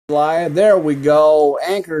Live. There we go.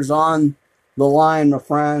 Anchor's on the line, my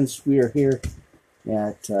friends. We are here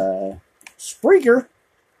at Spreaker,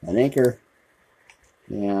 an Anchor,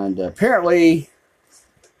 and apparently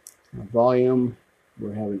volume,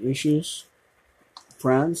 we're having issues,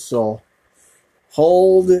 friends. So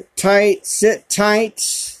hold tight, sit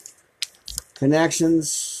tight.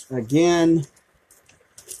 Connections again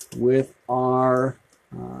with our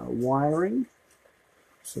wiring.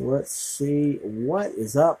 So let's see what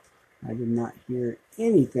is up. I did not hear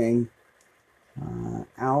anything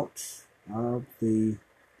out of the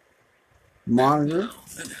monitor.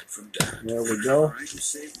 There we go.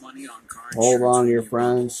 Hold on here,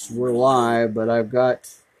 friends. We're live, but I've got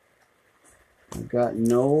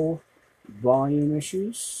no volume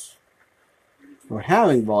issues. We're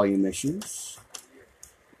having volume issues.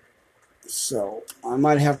 So I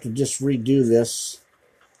might have to just redo this.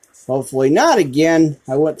 Hopefully not again.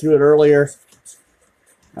 I went through it earlier.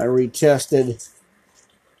 I retested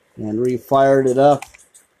and refired it up.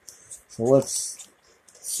 So let's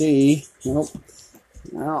see. Nope.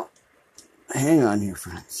 Now, hang on here,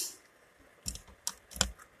 friends.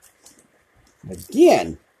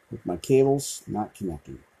 Again, with my cables not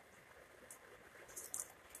connecting.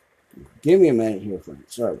 Give me a minute here,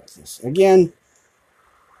 friends. Sorry about this. Again,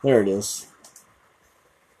 there it is.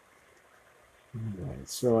 Alright,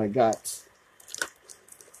 so I got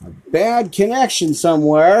a bad connection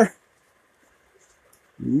somewhere.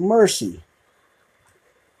 Mercy.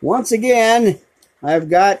 Once again, I've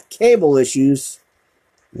got cable issues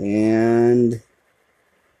and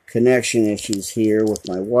connection issues here with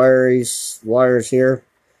my wires here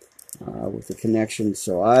with the connection.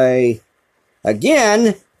 So I,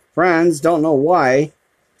 again, friends, don't know why,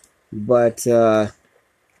 but so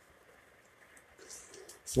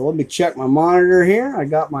let me check my monitor here. I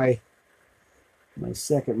got my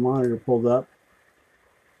second monitor pulled up.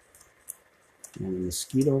 And a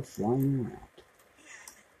mosquito flying around.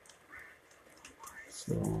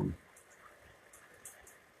 So,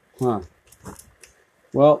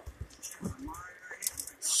 well,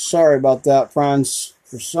 sorry about that, friends.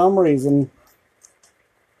 For some reason,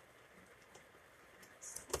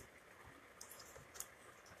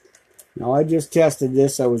 now I just tested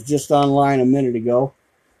this. I was just online a minute ago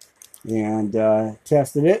and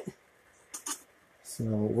tested it. So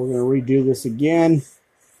we're going to redo this again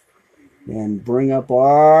and bring up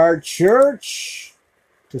our church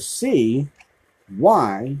to see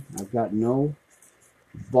why I've got no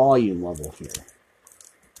volume level here.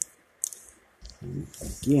 And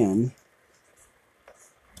again,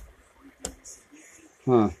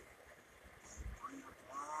 well,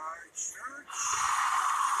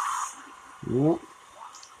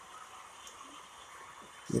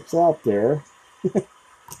 it's out there.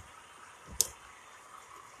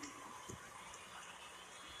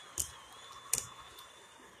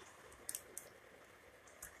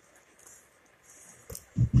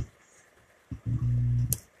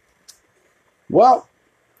 Well,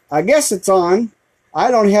 I guess it's on. I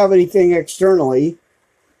don't have anything externally.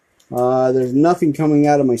 There's nothing coming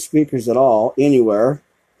out of my speakers at all, anywhere.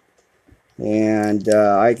 And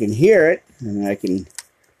I can hear it, and I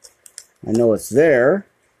know it's there.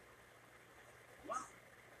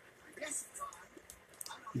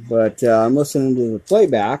 But I'm listening to the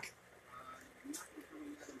playback,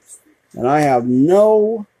 and I have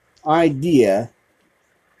no idea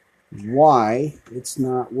why it's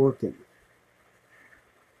not working.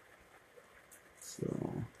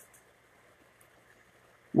 So,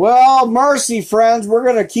 well, mercy, friends. We're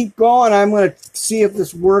going to keep going. I'm going to see if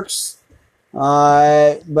this works.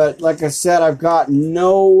 But like I said, I've got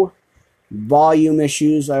no volume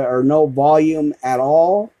issues or no volume at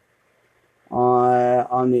all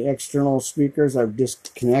on the external speakers. I've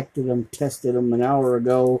disconnected them, tested them an hour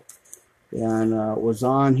ago, and was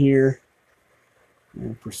on here.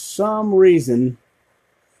 And for some reason,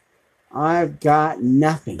 I've got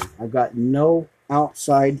nothing. I've got no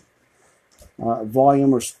outside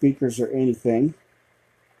volume or speakers or anything.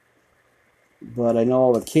 But I know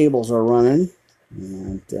all the cables are running.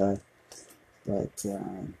 And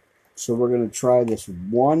so we're going to try this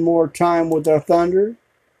one more time with our Thunder.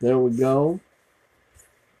 There we go.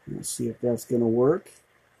 Let's see if that's going to work.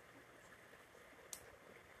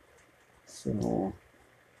 So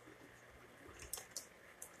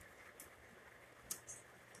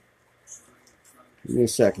give me a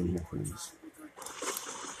second here, friends.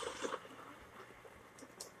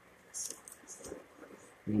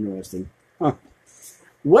 Interesting. Huh.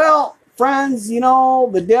 Well, friends, you know,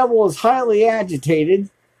 the devil is highly agitated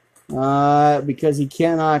because he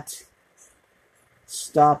cannot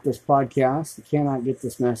stop this podcast. He cannot get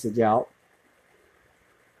this message out.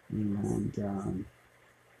 And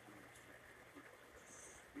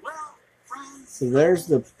so there's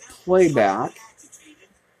the playback.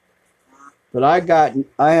 But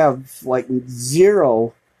I have like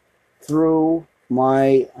 0 through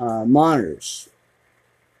my monitors.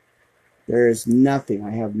 There is nothing.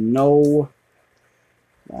 I have no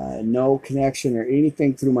connection or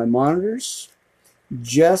anything through my monitors.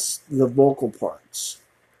 Just the vocal parts.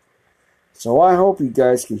 So I hope you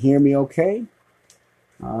guys can hear me okay.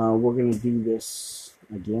 We're going to do this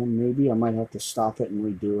again, maybe. I might have to stop it and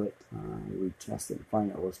redo it, retest it and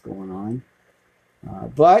find out what's going on.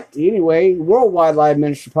 But anyway, Worldwide Live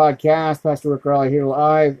Ministry Podcast, Pastor Rick Raleigh here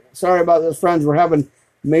live. Sorry about this, friends. We're having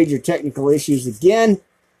major technical issues again.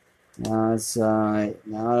 I don't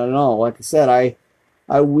know. Like I said,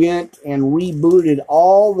 I went and rebooted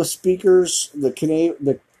all the speakers, the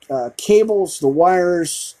cables, the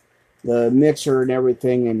wires, the mixer and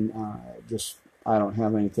everything, and I don't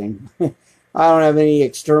have anything. I don't have any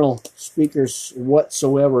external speakers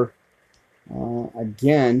whatsoever.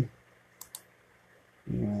 Again.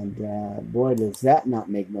 And boy, does that not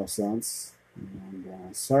make no sense.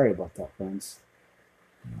 And sorry about that, friends.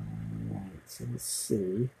 Alright, so let's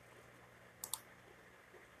see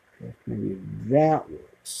if maybe that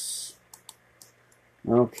works.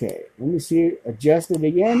 Okay, let me see. Adjust it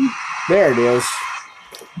again. There it is.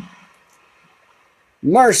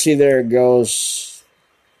 Mercy, there it goes.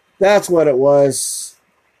 That's what it was.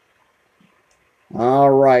 All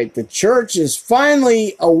right, the church is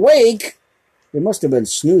finally awake. They must have been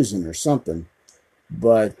snoozing or something.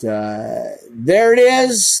 But there it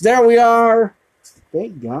is. There we are.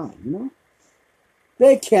 Thank God, you know.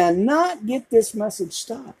 They cannot get this message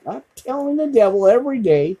stopped. I'm telling the devil every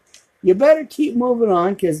day, you better keep moving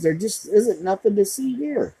on because there just isn't nothing to see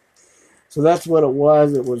here. So that's what it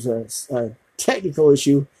was. It was a technical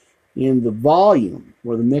issue in the volume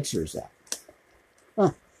where the mixer's at.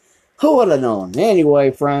 Huh. Who would have known? Anyway,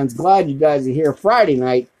 friends, glad you guys are here Friday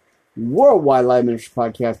night. Worldwide Live Ministry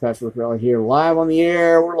Podcast, Pastor Rick Raleigh here, live on the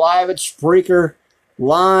air. We're live at Spreaker,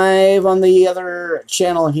 live on the other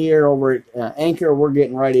channel here over at Anchor. We're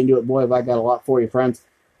getting right into it. Boy, have I got a lot for you, friends.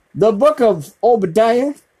 The book of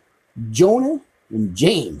Obadiah, Jonah, and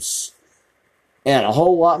James, and a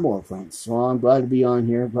whole lot more, friends. So I'm glad to be on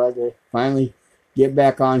here. Glad to finally get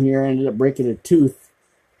back on here. I ended up breaking a tooth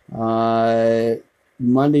Monday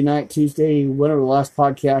night, Tuesday, whatever the last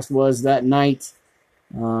podcast was that night.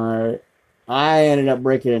 I ended up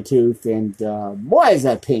breaking a tooth, and boy, is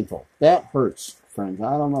that painful. That hurts, friends.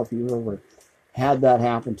 I don't know if you've ever had that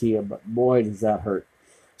happen to you, but boy, does that hurt.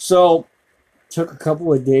 So, took a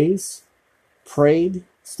couple of days, prayed,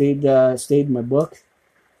 stayed in my book,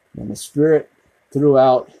 and the Spirit threw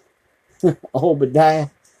out Obadiah,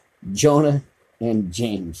 Jonah, and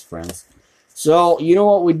James, friends. So, you know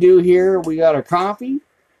what we do here? We got our coffee.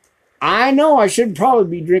 I know I shouldn't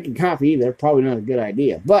probably be drinking coffee either. Probably not a good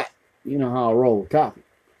idea. But, you know how I roll with coffee.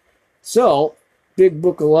 So, Big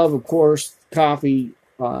Book of Love, of course. Coffee,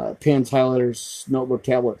 pens, highlighters, notebook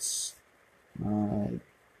tablets. And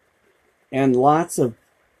lots of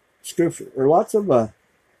scripture. Or lots of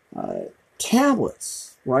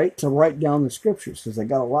tablets, right? To write down the scriptures. Because I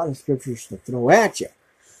got a lot of scriptures to throw at you.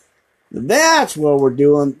 That's what we're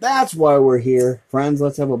doing. That's why we're here. Friends,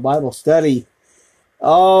 let's have a Bible study.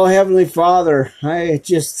 Oh, Heavenly Father, I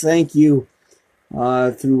just thank you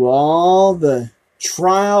through all the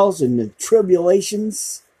trials and the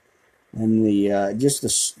tribulations and the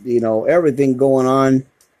everything going on.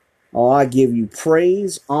 Oh, I give you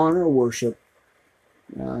praise, honor, worship.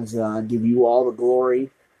 I give you all the glory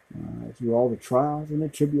through all the trials and the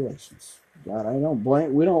tribulations. God, I don't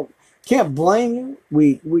blame. Can't blame you.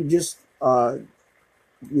 We just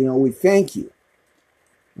we thank you.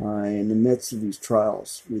 In the midst of these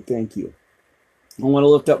trials, we thank you. I want to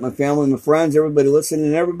lift up my family, my friends, everybody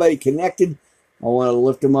listening, everybody connected. I want to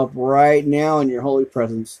lift them up right now in your holy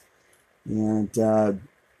presence. And, I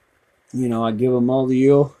give them all to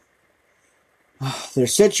you. Their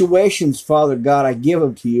situations, Father God, I give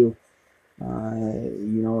them to you.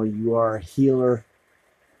 You are a healer,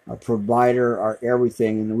 a provider, our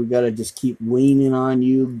everything. And we got to just keep leaning on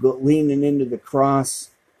you, leaning into the cross.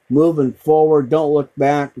 Moving forward, don't look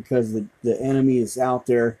back because the enemy is out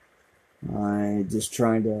there just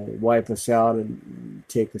trying to wipe us out and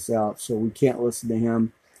take us out. So we can't listen to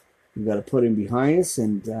him. We've got to put him behind us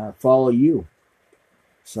and follow you.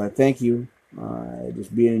 So I thank you.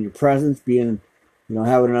 Just being in your presence, having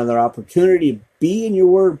another opportunity to be in your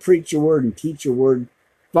word, preach your word, and teach your word.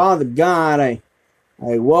 Father God, I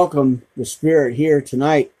welcome the Spirit here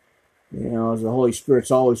tonight. As the Holy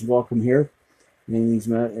Spirit's always welcome here. In these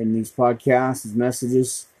podcasts, these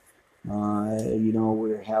messages,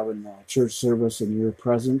 We're having a church service in your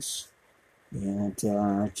presence. And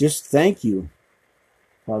just thank you,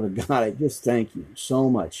 Father God. I just thank you so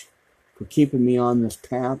much for keeping me on this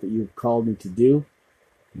path that you've called me to do.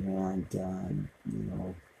 And,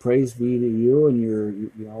 praise be to you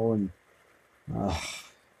and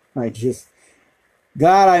I just,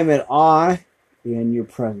 God, I'm at awe in your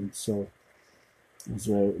presence. So as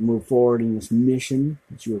I move forward in this mission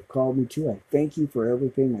that you have called me to, I thank you for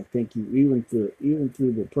everything. I thank you even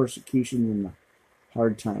through the persecution and the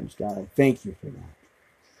hard times, God. I thank you for that.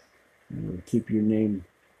 And keep your name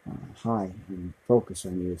high and focus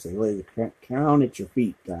on you as I lay the crown at your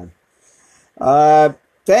feet, God.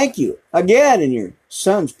 Thank you again in your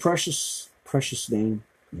Son's precious, precious name.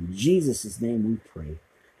 In Jesus' name we pray.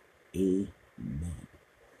 Amen.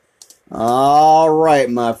 All right,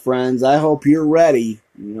 my friends. I hope you're ready.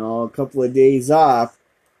 A couple of days off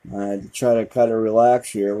to try to kind of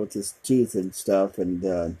relax here with this tooth and stuff.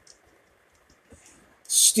 And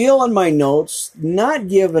still in my notes, not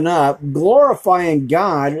giving up, glorifying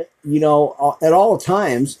God, at all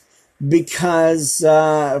times. Because,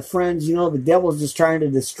 friends, the devil's just trying to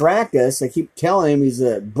distract us. I keep telling him he's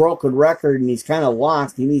a broken record and he's kind of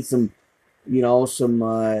lost. He needs some,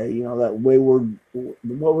 that wayward,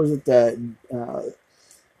 what was it,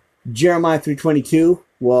 Jeremiah 3:22?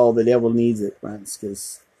 Well, the devil needs it, friends,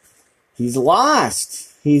 because he's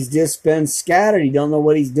lost. He's just been scattered. He don't know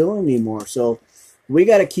what he's doing anymore. So we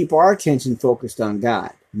got to keep our attention focused on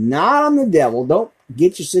God, not on the devil. Don't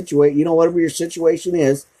get your situation, whatever your situation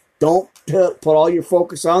is. Don't put all your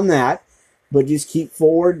focus on that, but just keep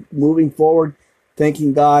moving forward,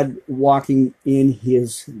 thanking God, walking in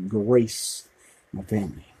his grace, my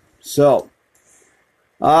family. So,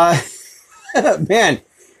 man,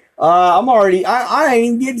 I'm already, I ain't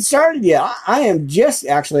even getting started yet. I'm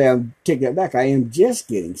taking it back. I am just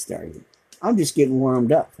getting started. I'm just getting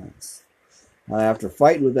warmed up, friends. After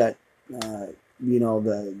fighting with that, the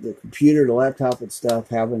computer, the laptop and stuff,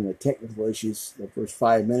 having the technical issues the first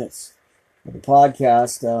 5 minutes of the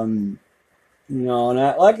podcast, and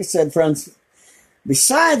like I said, friends,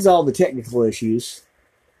 besides all the technical issues,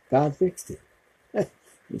 God fixed it.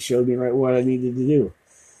 He showed me right what I needed to do.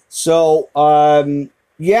 So,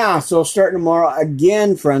 so starting tomorrow,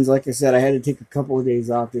 again, friends, like I said, I had to take a couple of days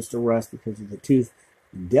off just to rest because of the tooth.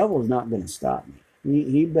 The devil's not going to stop me.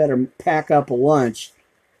 He better pack up a lunch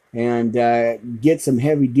and get some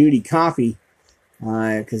heavy-duty coffee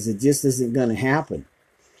because it just isn't going to happen.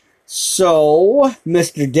 So,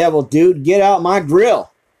 Mr. Devil Dude, get out my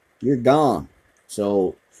grill. You're gone.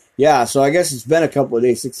 So, so I guess it's been a couple of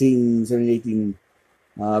days, 16, 17, 18,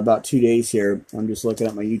 about 2 days here. I'm just looking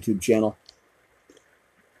at my YouTube channel.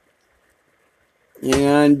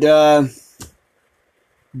 And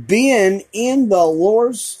being in the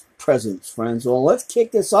Lord's presence, friends. Well, let's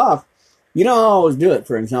kick this off. You know how I always do it,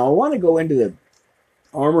 friends. Now, I want to go into the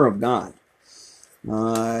armor of God.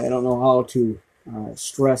 I don't know how to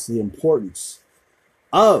stress the importance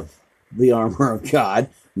of the armor of God,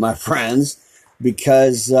 my friends,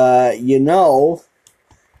 because,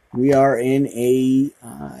 we are in a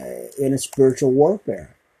spiritual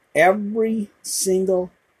warfare every single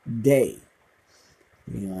day.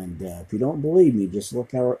 And if you don't believe me, just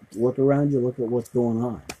look around you, look at what's going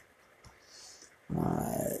on.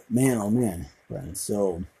 Man, oh man, friends.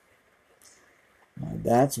 So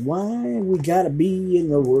that's why we gotta be in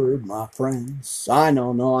the Word, my friends. I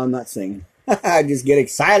know, no, I'm not singing. I just get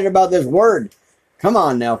excited about this Word. Come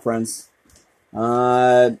on now, friends.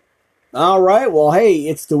 All right, well, hey,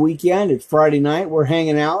 it's the weekend. It's Friday night. We're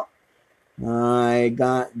hanging out. I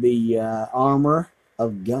got the armor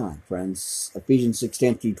of God, friends. Ephesians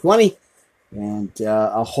 6:10-20, and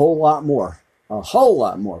a whole lot more. A whole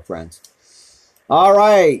lot more, friends. All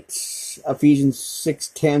right, Ephesians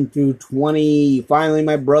 6:10-20. Finally,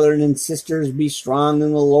 my brethren and sisters, be strong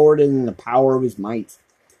in the Lord and in the power of his might.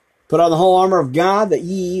 Put on the whole armor of God, that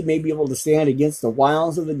ye may be able to stand against the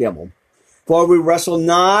wiles of the devil. For we wrestle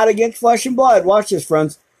not against flesh and blood. Watch this,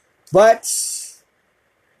 friends. But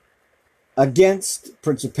against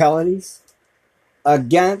principalities,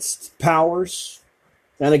 against powers,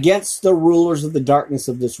 and against the rulers of the darkness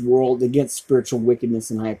of this world, against spiritual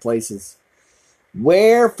wickedness in high places.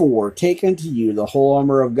 Wherefore, take unto you the whole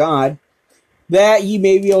armor of God, that ye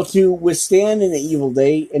may be able to withstand in the evil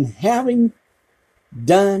day, and having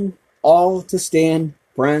done all to stand,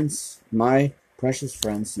 friends, my precious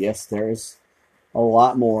friends. Yes, there is a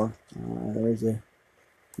lot more.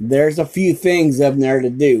 There's a few things up there to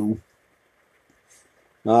do.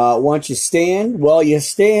 Once you stand, well, you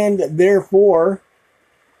stand, therefore,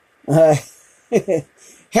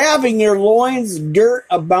 having your loins girt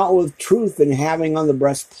about with truth, and having on the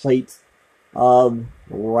breastplate of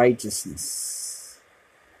righteousness.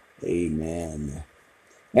 Amen.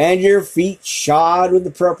 And your feet shod with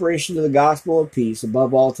the preparation of the gospel of peace,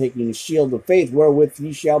 above all taking the shield of faith, wherewith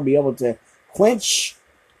ye shall be able to quench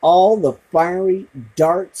all the fiery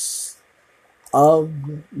darts of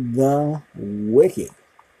the wicked.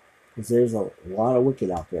 Because there's a lot of wicked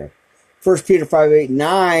out there. 1 Peter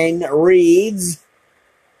 5:8-9 reads,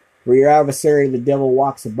 for your adversary the devil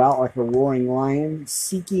walks about like a roaring lion,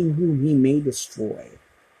 seeking whom he may destroy.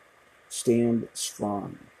 Stand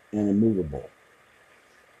strong and immovable.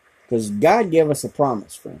 Because God gave us a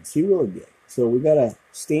promise, friends. He really did. So we got to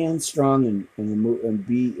stand strong and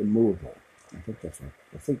be immovable. I think that's right.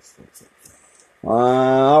 I think that's it.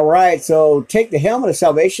 All right. So take the helmet of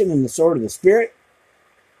salvation and the sword of the Spirit,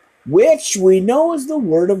 which we know is the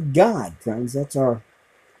Word of God, friends. That's our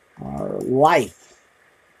life.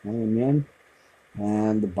 Amen.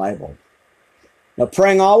 And the Bible. Now,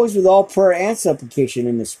 praying always with all prayer and supplication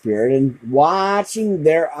in the Spirit, and watching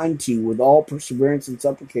thereunto with all perseverance and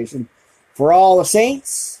supplication for all the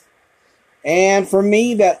saints, and for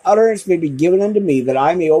me, that utterance may be given unto me, that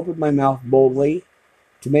I may open my mouth boldly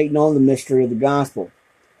to make known the mystery of the gospel,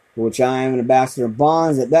 for which I am an ambassador of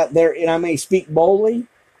bonds, that therein I may speak boldly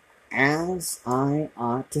as I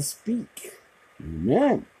ought to speak.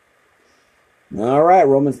 Amen. All right,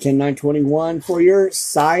 Romans 10:9-21 for your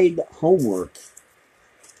side homework.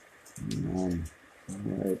 All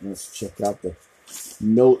right, let's check out the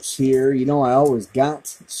notes here. You know, I always got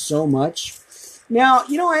so much. Now,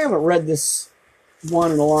 you know, I haven't read this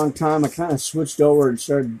one in a long time. I kind of switched over and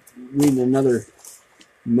started reading another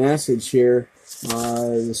message here,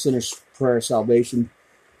 the Sinner's Prayer of Salvation,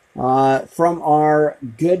 from our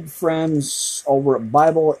good friends over at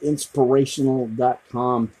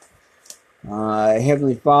BibleInspirational.com.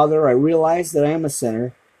 Heavenly Father, I realize that I am a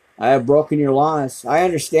sinner. I have broken your laws. I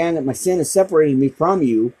understand that my sin has separated me from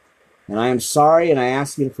you, and I am sorry, and I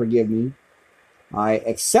ask you to forgive me. I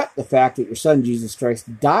accept the fact that your Son, Jesus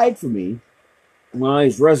Christ, died for me when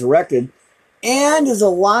he's resurrected and is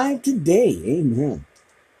alive today. Amen.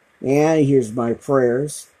 And here's my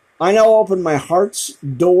prayers. I now open my heart's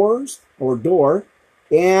door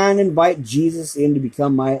and invite Jesus in to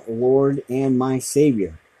become my Lord and my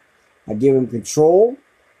Savior. I give him control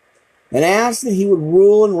and ask that he would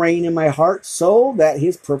rule and reign in my heart so that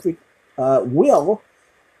his perfect will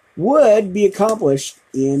would be accomplished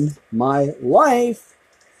in my life.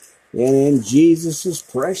 And in Jesus'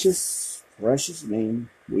 precious, precious name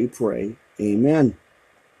we pray. Amen.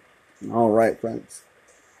 All right, friends.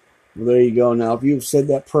 Well, there you go. Now, if you've said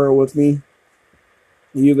that prayer with me,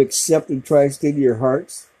 you've accepted Christ into your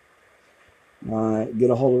hearts, get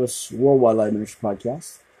a hold of us, Worldwide Live Ministry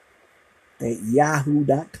Podcast, at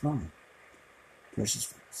yahoo.com. Precious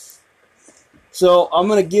friends. So I'm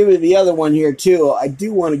going to give you the other one here too. I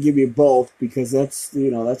do want to give you both because that's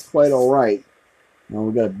quite all right. Now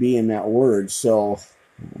we've got to be in that word. So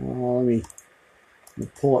let me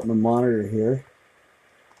pull up my monitor here.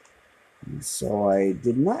 And so I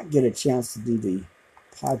did not get a chance to do the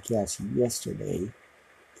podcast yesterday.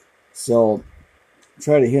 So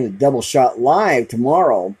try to hit a double shot live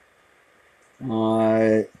tomorrow.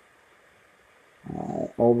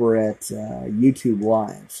 Over at YouTube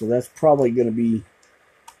Live. So that's probably going to be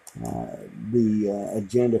the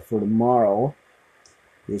agenda for tomorrow,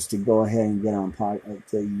 is to go ahead and get on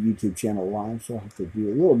the YouTube channel live. So I'll have to do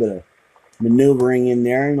a little bit of maneuvering in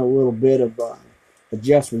there and a little bit of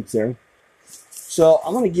adjustments there. So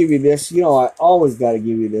I'm going to give you this. You know, I always got to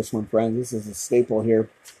give you this one, friends. This is a staple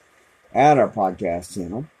here at our podcast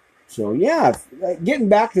channel. So yeah, getting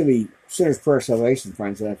back to the Sinner's Prayer of Salvation,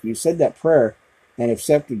 friends, if you said that prayer and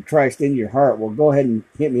accepted Christ into your heart, well, go ahead and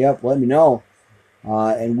hit me up. Let me know,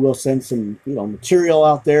 and we'll send some material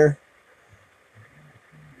out there.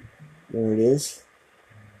 There it is.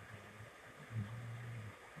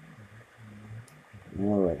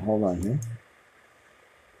 All right, hold on here.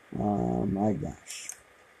 My gosh.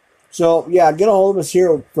 So yeah, get a hold of us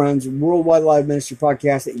here, friends. Worldwide Live Ministry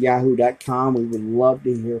Podcast at yahoo.com. We would love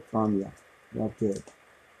to hear from you. Love to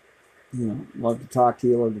talk to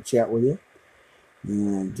you. Love to chat with you.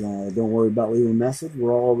 And don't worry about leaving a message.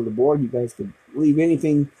 We're all over the board. You guys can leave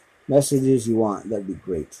messages you want. That'd be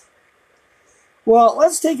great. Well,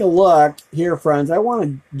 let's take a look here, friends. I want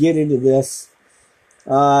to get into this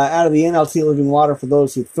out of the NLT Living Water for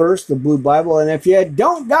Those Who Thirst, the Blue Bible. And if you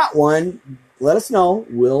don't got one, let us know.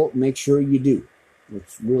 We'll make sure you do.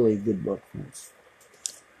 It's really a good book, friends.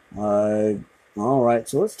 All right,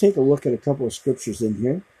 so let's take a look at a couple of scriptures in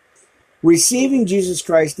here. Receiving Jesus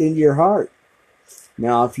Christ into your heart.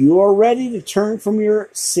 Now, if you are ready to turn from your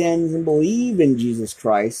sins and believe in Jesus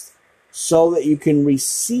Christ so that you can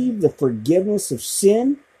receive the forgiveness of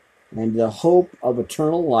sin and the hope of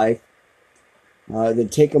eternal life, then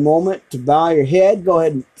take a moment to bow your head. Go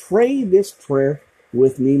ahead and pray this prayer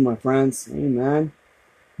with me, my friends. Amen.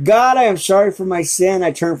 God, I am sorry for my sin. I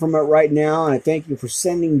turn from it right now, and I thank you for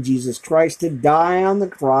sending Jesus Christ to die on the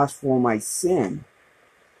cross for my sin.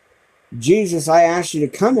 Jesus, I ask you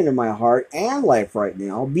to come into my heart and life right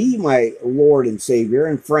now. Be my Lord and Savior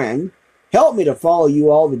and friend. Help me to follow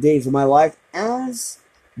you all the days of my life as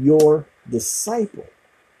your disciple.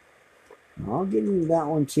 I'll get into that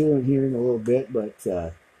one too in here in a little bit, but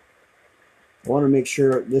I want to make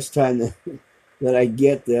sure this time that I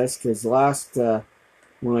get this, because last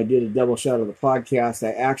when I did a double shot of the podcast,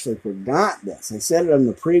 I actually forgot this. I said it on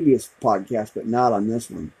the previous podcast, but not on this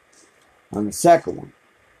one, on the second one.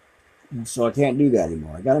 And so I can't do that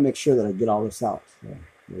anymore. I got to make sure that I get all this out. So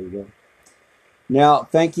there you go. Now,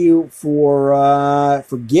 thank you for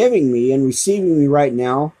forgiving me and receiving me right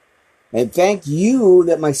now. And thank you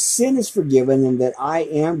that my sin is forgiven and that I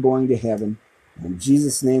am going to heaven. In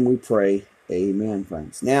Jesus' name we pray. Amen,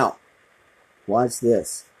 friends. Now, watch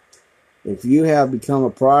this. If you have become a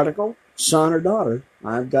prodigal son or daughter,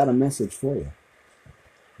 I've got a message for you.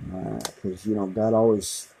 Because, God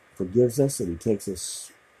always forgives us and He takes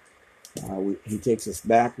us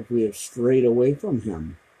back if we have strayed away from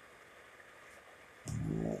Him.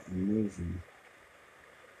 Amazing.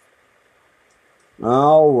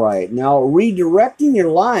 All right. Now, redirecting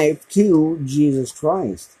your life to Jesus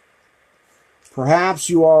Christ. Perhaps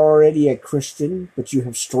you are already a Christian, but you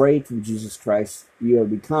have strayed from Jesus Christ. You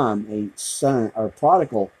have become a son or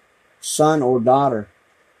prodigal son or daughter.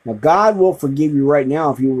 Now, God will forgive you right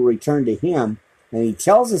now if you will return to Him. And He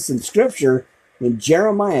tells us in Scripture in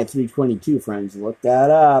Jeremiah 3:22, friends. Look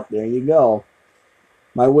that up. There you go.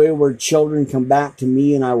 My wayward children, come back to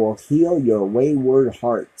me, and I will heal your wayward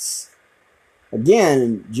hearts. Again,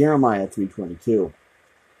 in Jeremiah 3:22.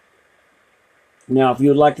 Now, if you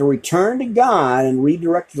would like to return to God and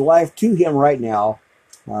redirect your life to Him right now,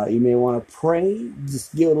 you may want to pray.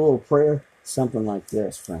 Just give it a little prayer. Something like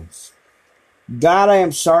this, friends. God, I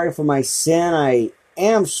am sorry for my sin. I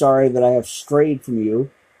am sorry that I have strayed from you.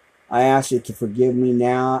 I ask you to forgive me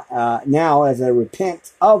now as I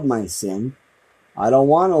repent of my sin. I don't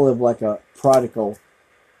want to live like a prodigal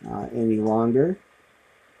any longer.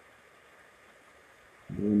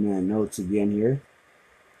 Amen. Notes again here.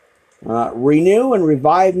 Renew and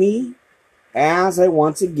revive me as I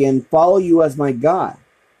once again follow you as my God.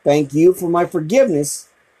 Thank you for my forgiveness,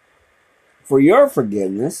 for your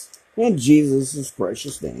forgiveness, in Jesus'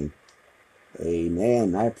 precious name.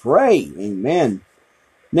 Amen. I pray. Amen.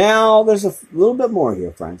 Now, there's a little bit more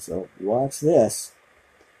here, friends, so watch this.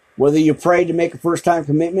 Whether you pray to make a first-time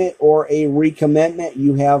commitment or a recommitment,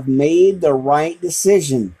 you have made the right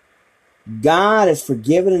decision. God has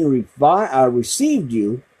forgiven and received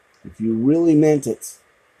you if you really meant it.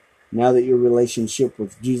 Now that your relationship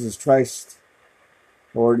with Jesus Christ,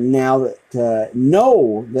 or now that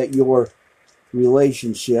know that your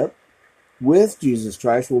relationship with Jesus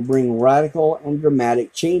Christ will bring radical and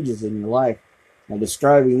dramatic changes in your life. Now,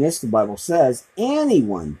 describing this, the Bible says,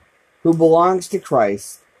 anyone who belongs to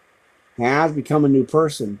Christ has become a new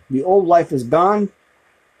person. The old life is gone,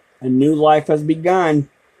 a new life has begun.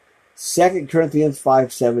 2 Corinthians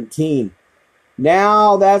 5:17.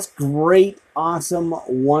 Now, that's great, awesome,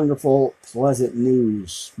 wonderful, pleasant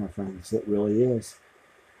news, my friends. It really is.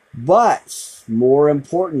 But, more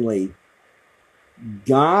importantly,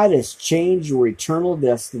 God has changed your eternal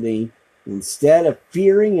destiny. Instead of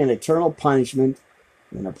fearing an eternal punishment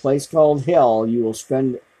in a place called hell, you will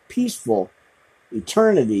spend peaceful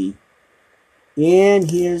eternity in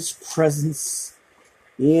His presence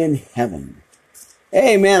in heaven.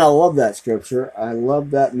 Amen. I love that scripture. I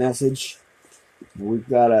love that message. We've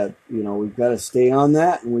got to stay on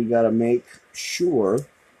that, and we got to make sure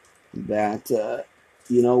that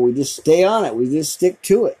we just stay on it. We just stick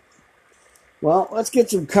to it. Well, let's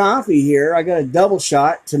get some coffee here. I got a double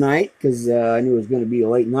shot tonight because I knew it was going to be a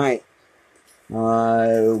late night.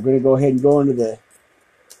 We're going to go ahead and go into the...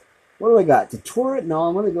 What do I got? To tour it? No,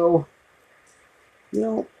 I'm going to go...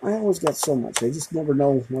 I always got so much. I just never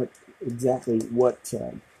know what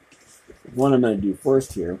one I'm going to do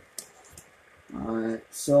first here.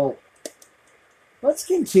 So, let's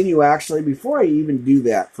continue, actually. Before I even do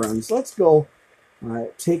that, friends, let's go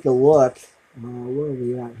take a look. Where are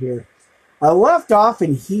we at here? I left off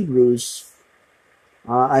in Hebrews.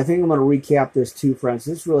 I think I'm going to recap this too, friends.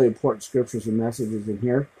 This is really important scriptures and messages in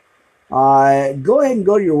here. Go ahead and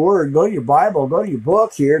go to your word, go to your Bible, go to your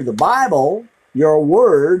book here, the Bible, your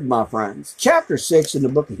word, my friends. Chapter 6 in the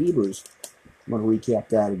book of Hebrews. I'm going to recap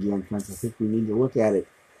that again, friends. I think we need to look at it.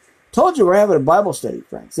 Told you we're having a Bible study,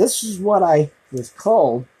 friends. This is what I was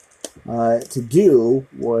called to do,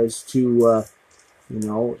 was to,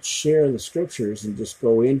 share the scriptures and just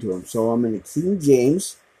go into them. So I'm in the King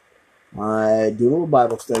James, doing a little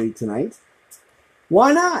Bible study tonight.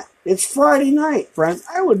 Why not? It's Friday night, friends.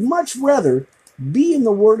 I would much rather be in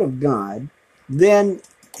the Word of God than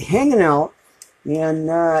hanging out. And,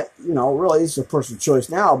 really, it's a personal choice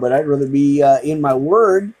now, but I'd rather be in my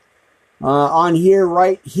Word on here,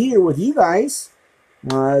 right here with you guys,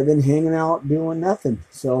 than hanging out doing nothing.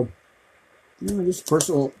 So, just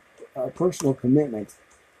personal commitment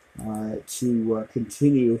to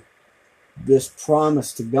continue this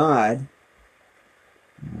promise to God.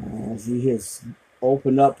 He has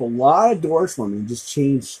opened up a lot of doors for me and just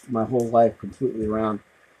changed my whole life completely around.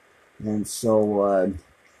 And so,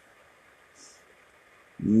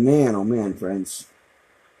 man, oh man, friends.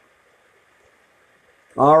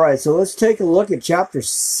 All right, so let's take a look at chapter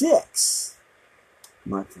 6,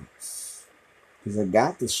 my friends, because I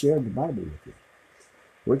got to share the Bible with you.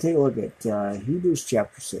 We'll take a look at Hebrews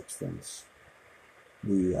chapter 6, friends.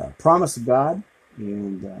 The promise of God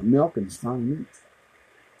and milk and strong meat.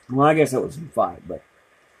 Well, I guess that was in 5, but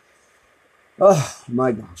oh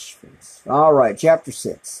my gosh, friends. All right, chapter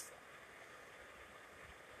 6.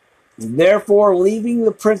 Therefore, leaving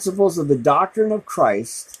the principles of the doctrine of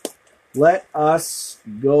Christ, let us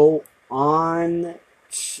go on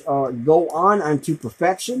unto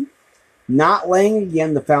perfection, not laying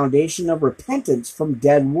again the foundation of repentance from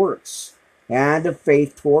dead works and of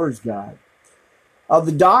faith towards God, of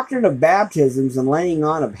the doctrine of baptisms and laying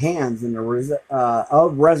on of hands, and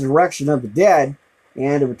of resurrection of the dead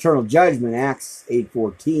and of eternal judgment, Acts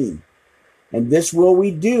 8:14. And this will we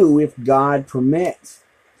do if God permit.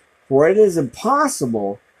 For it is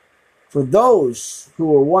impossible for those who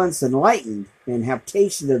were once enlightened and have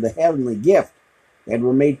tasted of the heavenly gift and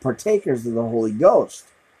were made partakers of the Holy Ghost,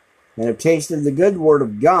 and have tasted the good word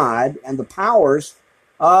of God and the powers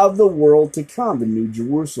of the world to come, the New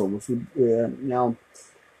Jerusalem. Which would,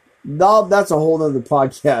 that's a whole other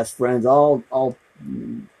podcast, friends. I'll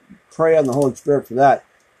pray on the Holy Spirit for that.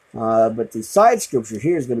 But the side scripture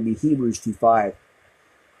here is going to be Hebrews 2:5.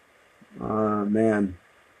 Man.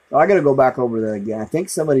 I got to go back over that again. I think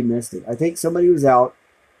somebody missed it. I think somebody was out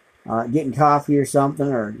getting coffee or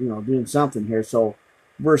something, or doing something here. So,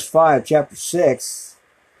 verse 5, chapter 6,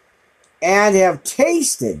 and have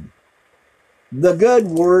tasted the good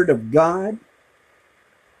word of God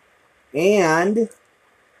and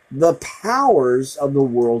the powers of the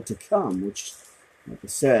world to come, which, like I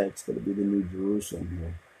said, it's going to be the New Jerusalem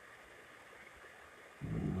here.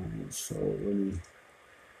 So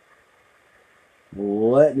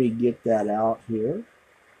let me get that out here.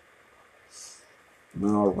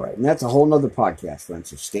 All right, and that's a whole nother podcast, friends,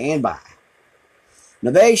 so stand by.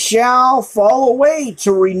 Now they shall fall away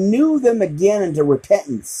to renew them again into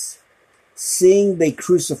repentance, seeing they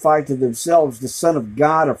crucify to themselves the Son of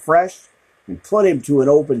God afresh, and put him to an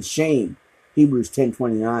open shame. Hebrews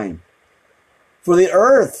 10:29. For the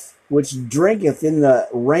earth which drinketh in the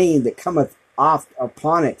rain that cometh oft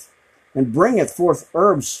upon it, and bringeth forth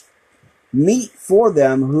herbs, meat for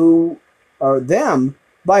them who are them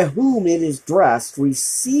by whom it is dressed,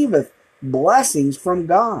 receiveth blessings from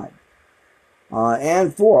God.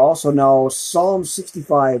 And for also now Psalm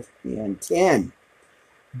 65:10.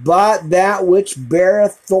 But that which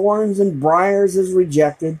beareth thorns and briars is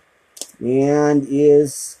rejected, and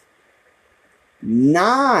is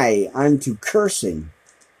nigh unto cursing,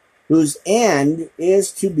 whose end is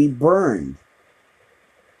to be burned.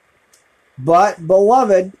 But,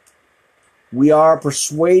 beloved, we are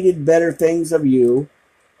persuaded better things of you,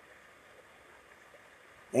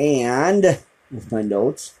 and, with my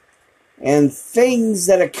notes, and things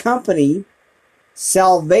that accompany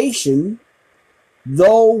salvation,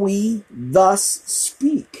 though we thus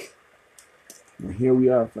speak. Now here we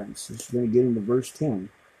are, friends. So we're going to get into verse 10.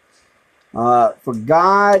 For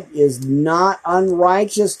God is not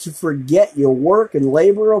unrighteous to forget your work and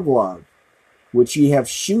labor of love, which ye have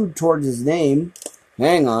shewed towards his name.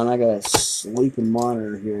 Hang on, I got a sleeping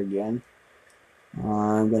monitor here again.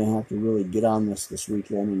 I'm going to have to really get on this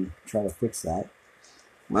weekend and try to fix that.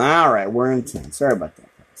 All right, we're in 10. Sorry about that,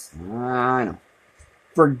 friends. I know.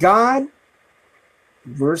 For God,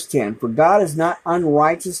 verse 10, for God is not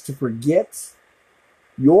unrighteous to forget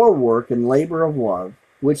your work and labor of love,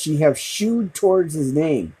 which ye have shewed towards his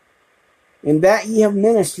name, in that ye have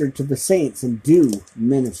ministered to the saints and do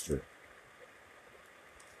minister.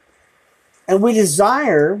 And we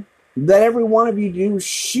desire Let every one of you do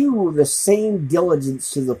shew the same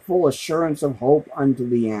diligence to the full assurance of hope unto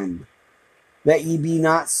the end, that ye be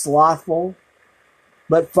not slothful,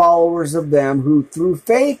 but followers of them who through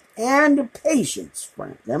faith and patience,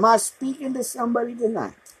 friends. Am I speaking to somebody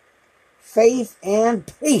tonight? Faith and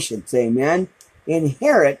patience, amen,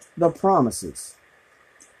 inherit the promises.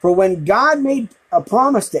 For when God made a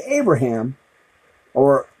promise to Abraham,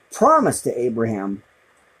 or promised to Abraham,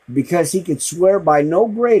 because he could swear by no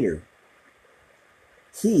greater,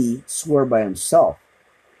 he swore by himself,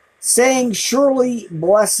 saying, surely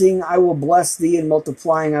blessing I will bless thee, and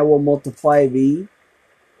multiplying I will multiply thee.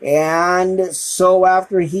 And so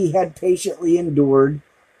after he had patiently endured,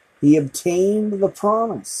 he obtained the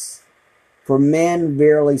promise. For men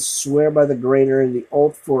verily swear by the greater, the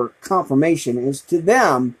oath for confirmation is to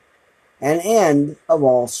them an end of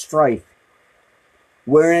all strife.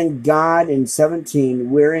 Wherein God, in 17,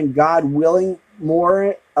 wherein God willing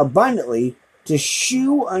more abundantly to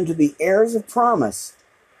shew unto the heirs of promise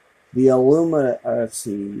the let's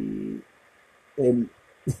see, I'm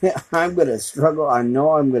going to struggle. I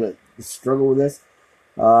know I'm going to struggle with this.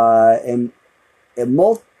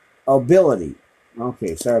 Ability.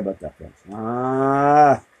 Okay, sorry about that, friends.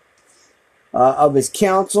 Of his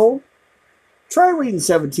counsel. Try reading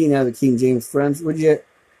 17 out of the King James, friends. Would you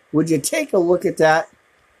take a look at that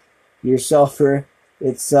yourself here?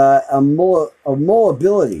 It's a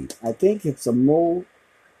mobility. I think it's a mobility.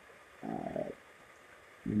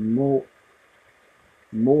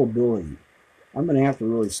 I'm going to have to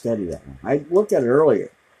really study that one. I looked at it earlier,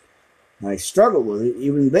 and I struggled with it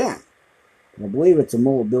even then. I believe it's a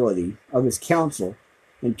mobility of his counsel,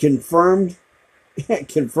 and confirmed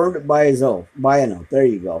it by his oath, by an oath. There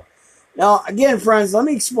you go. Now, again, friends, let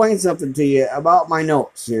me explain something to you about my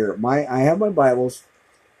notes here. I have my Bibles.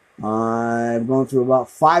 I've gone through about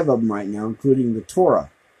 5 of them right now, including the Torah.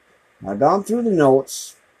 I've gone through the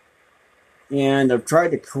notes, and I've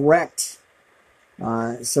tried to correct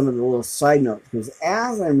some of the little side notes, because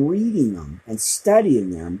as I'm reading them and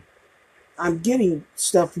studying them, I'm getting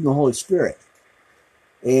stuff from the Holy Spirit.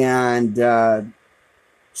 And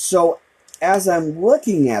so as I'm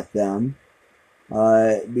looking at them,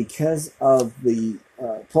 because of the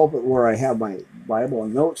pulpit where I have my Bible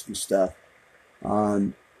and notes and stuff,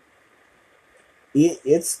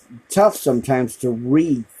 it's tough sometimes to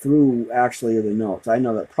read through actually the notes. I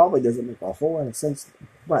know that probably doesn't make a whole lot of sense to me,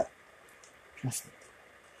 but trust me.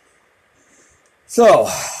 So,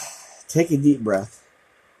 take a deep breath,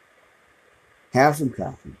 have some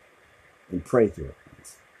coffee, and pray through it,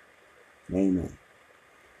 friends. Amen.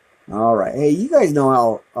 All right. Hey, you guys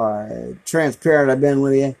know how transparent I've been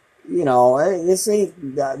with you. You know, this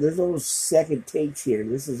ain't, there's no second takes here.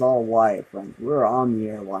 This is all live, friends. We're on the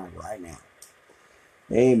air live right now.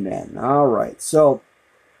 Amen. All right. So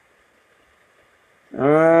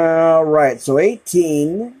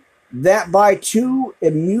 18, that by 2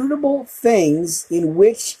 immutable things in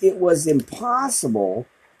which it was impossible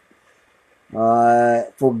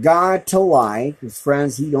for God to lie, because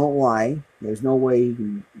friends, he don't lie. There's no way he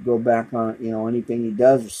can go back on, anything he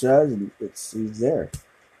does or says, and he's there.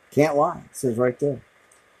 Can't lie. It says right there.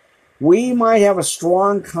 We might have a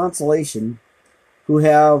strong consolation who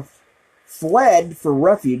have fled for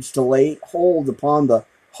refuge to lay hold upon the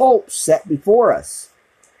hope set before us,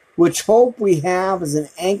 which hope we have as an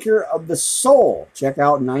anchor of the soul. Check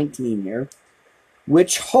out 19 here.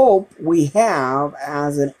 Which hope we have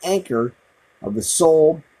as an anchor of the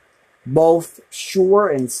soul, both sure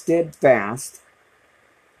and steadfast,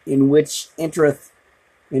 in which entereth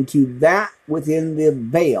into that within the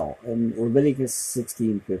veil, in Leviticus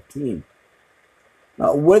 16:15.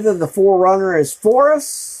 Whether the forerunner is for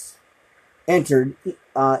us, entered,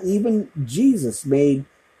 even Jesus made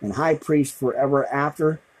an high priest forever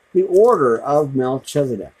after the order of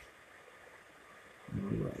Melchizedek.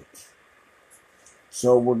 All right.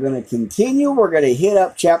 So we're going to continue. We're going to hit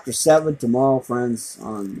up chapter 7 tomorrow, friends,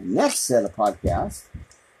 on the next set of podcasts.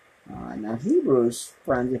 Now, Hebrews,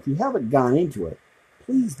 friends, if you haven't gone into it,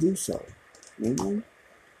 please do so. Amen?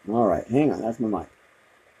 All right, hang on. That's my mic.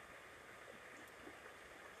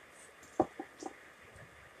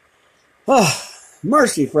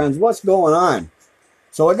 Mercy, friends, what's going on?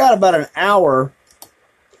 So I got about an hour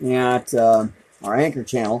at our Anchor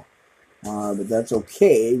channel, but that's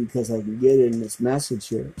okay because I can get in this message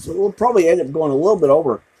here. So we'll probably end up going a little bit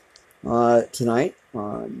over tonight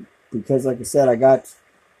because, like I said, I got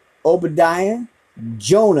Obadiah,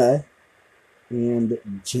 Jonah, and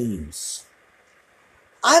James.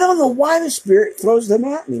 I don't know why the Spirit throws them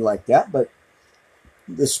at me like that, but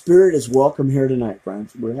the Spirit is welcome here tonight,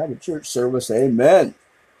 friends. We're having church service. Amen.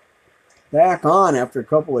 back on after a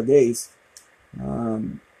couple of days.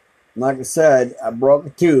 Like I said, I broke a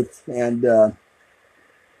tooth, and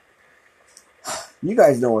you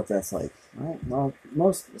guys know what that's like, right? Well,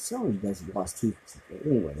 some of you guys have lost teeth.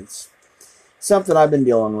 Anyway, it's something I've been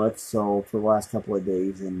dealing with for the last couple of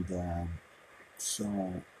days, and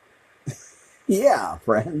so yeah,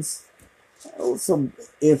 friends. Some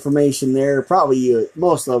information there. Probably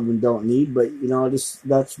most of them don't need, but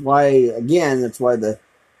that's why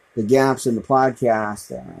the gaps in the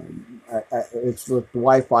podcast. It's with the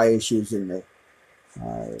Wi-Fi issues and the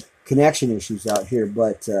connection issues out here,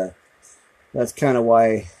 but that's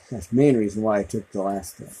the main reason why I took the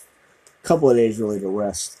last couple of days really to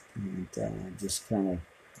rest and just kind of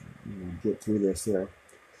get through this here.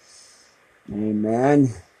 Amen.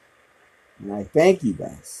 And I thank you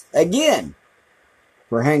guys again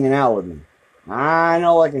for hanging out with me. I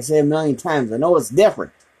know, like I say a million times, I know it's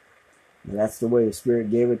different. But that's the way the Spirit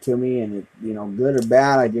gave it to me, and good or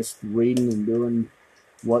bad, I just reading and doing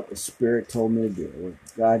what the Spirit told me to do. What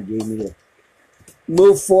God gave me to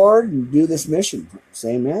move forward and do this mission.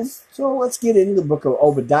 Amen. So let's get into the book of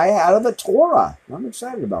Obadiah out of the Torah. I'm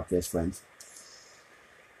excited about this, friends.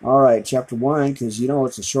 All right, chapter 1, because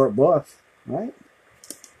it's a short book, right?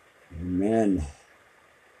 Amen.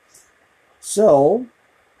 So,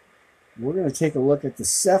 we're going to take a look at the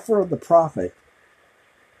Sefer of the prophet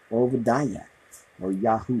Obadiah, or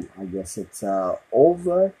Yahu. I guess it's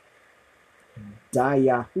Obadiah.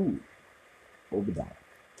 Obadiah.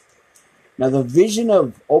 Now, the vision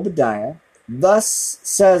of Obadiah, thus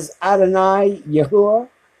says Adonai Yahuwah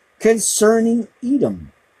concerning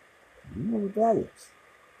Edom. You know what that is.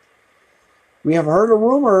 We have heard a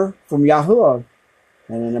rumor from Yahuwah,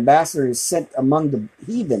 and an ambassador is sent among the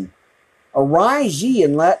heathen. Arise ye,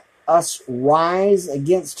 and let us rise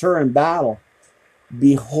against her in battle.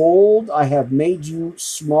 Behold, I have made you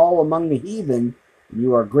small among the heathen, and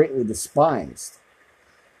you are greatly despised.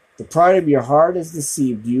 The pride of your heart has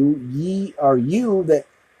deceived you. Ye are you that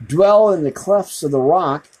dwell in the clefts of the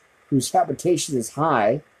rock, whose habitation is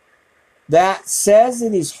high, that says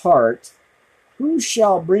in his heart, who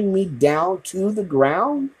shall bring me down to the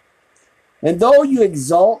ground? And though you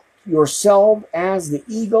exalt yourself as the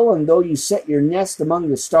eagle, and though you set your nest among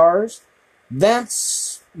the stars,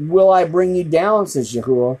 thence will I bring you down, says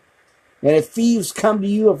Yahuwah. And if thieves come to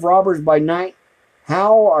you, if robbers by night,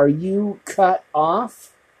 how are you cut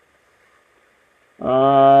off?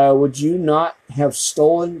 Would you not have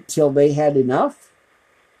stolen till they had enough?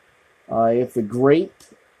 If the grape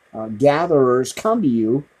gatherers come to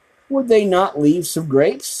you, would they not leave some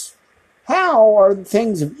grapes? How are the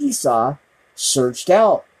things of Esau searched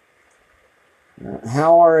out?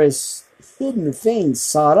 How are his hidden things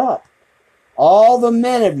sought up? All the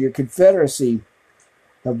men of your confederacy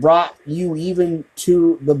have brought you even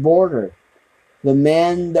to the border. The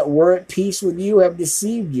men that were at peace with you have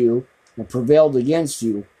deceived you and prevailed against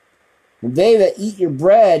you. And they that eat your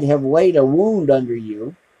bread have laid a wound under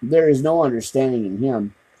you. There is no understanding in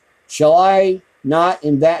him. Shall I not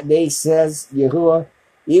in that day, says Yahuwah,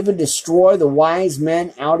 even destroy the wise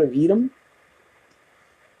men out of Edom?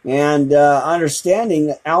 And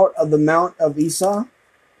understanding out of the mount of Esau?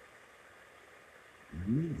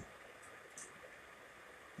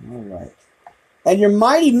 All right. And your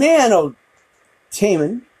mighty man, O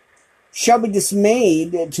Taman, shall be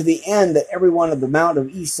dismayed to the end that every one of the mount of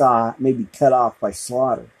Esau may be cut off by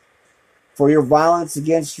slaughter. For your violence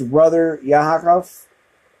against your brother Yaakov,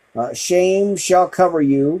 shame shall cover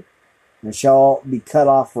you, and shall be cut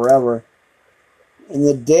off forever. In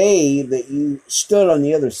the day that you stood on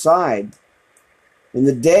the other side, in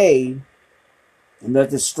the day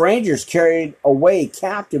that the strangers carried away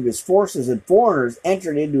captive his forces, and foreigners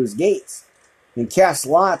entered into his gates, and cast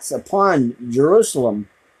lots upon Jerusalem,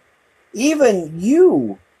 even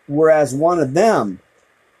you were as one of them.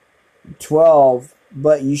 12.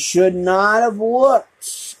 But you should not have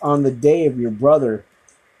looked on the day of your brother,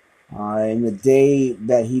 in the day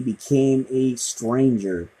that he became a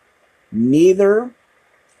stranger. Neither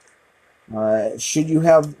should you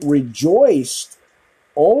have rejoiced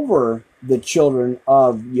over the children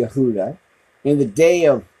of Yehudah in the day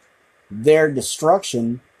of their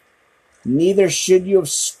destruction. Neither should you have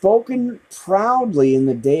spoken proudly in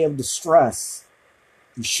the day of distress.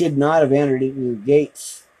 You should not have entered into the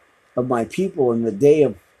gates of my people in the day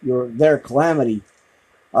of their calamity.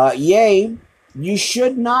 Yea, you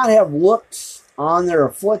should not have looked on their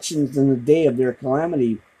afflictions in the day of their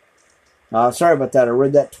calamity. Sorry about that. I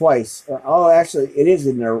read that twice. Actually, it is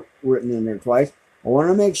written in there twice. I want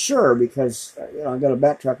to make sure because I've got to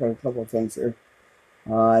backtrack on a couple of things here,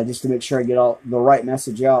 just to make sure I get the right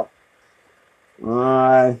message out.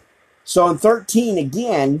 So in 13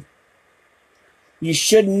 again, you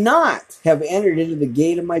should not have entered into the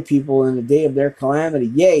gate of my people in the day of their calamity.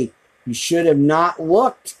 Yea, you should have not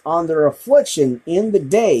looked on their affliction in the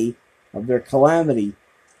day of their calamity,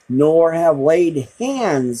 nor have laid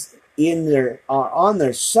hands on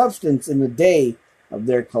their substance in the day of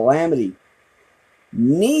their calamity.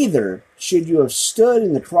 Neither should you have stood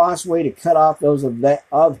in the crossway to cut off those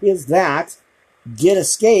of his that did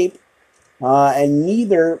escape, and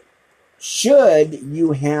neither should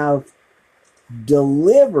you have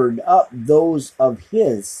delivered up those of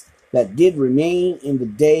his that did remain in the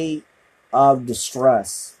day of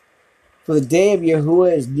distress. For the day of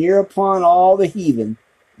Yahuwah is near upon all the heathen.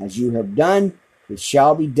 As you have done, it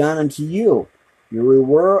shall be done unto you. Your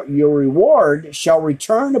reward shall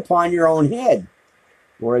return upon your own head.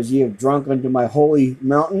 Whereas ye have drunk unto my holy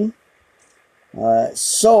mountain,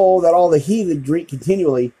 so that all the heathen drink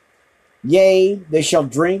continually. Yea, they shall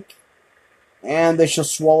drink, and they shall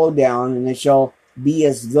swallow down, and they shall be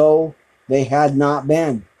as though they had not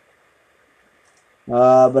been.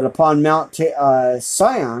 But upon Mount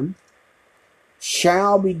Sion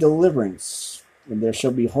shall be deliverance, and there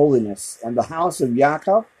shall be holiness. And the house of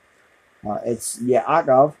Yaakov, it's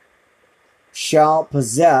Yaakov, shall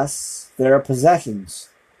possess their possessions.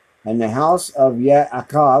 And the house of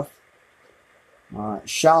Yaakov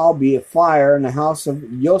shall be a fire, and the house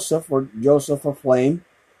of Joseph, or Joseph, a flame,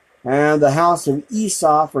 and the house of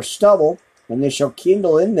Esau for stubble, and they shall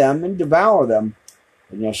kindle in them and devour them.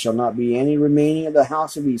 And there shall not be any remaining of the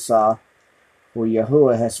house of Esau, for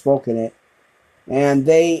Yahuwah has spoken it. And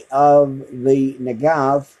they of the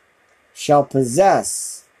Negev shall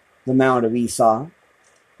possess the mount of Esau,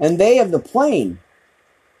 and they of the plain,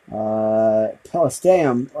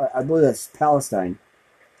 Palestine, I believe that's Palestine.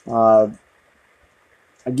 Again,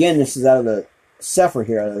 this is out of the Sefer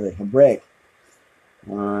here, out of the Hebraic.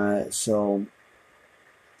 So,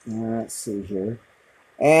 let's see here.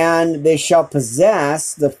 And they shall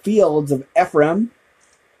possess the fields of Ephraim,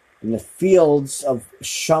 and the fields of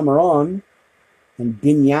Shamaron, and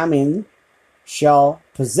Binyamin shall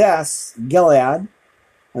possess Gilead,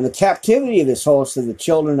 and the captivity of this host of the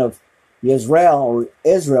children of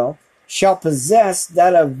Israel shall possess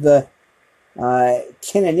that of the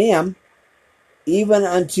Canaanim, even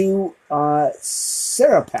unto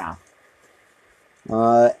Serapath.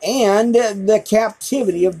 And the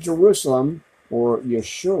captivity of Jerusalem, or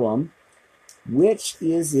Yeshurun, which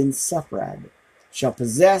is in Sephrad, shall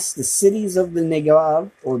possess the cities of the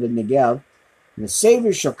Negev, or the Negev. And the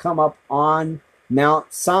Savior shall come up on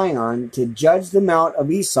Mount Sion to judge the mount of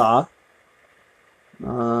Esau.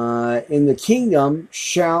 In the kingdom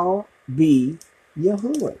shall be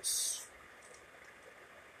Yahuwah's.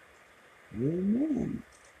 Amen.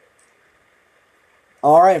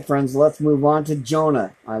 All right, friends, let's move on to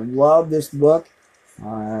Jonah. I love this book.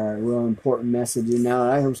 Real important message in now.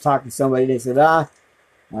 I was talking to somebody, they said,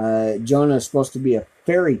 Jonah is supposed to be a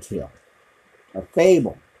fairy tale, a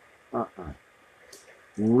fable.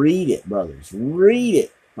 Read it, brothers. Read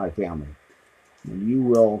it, my family. And you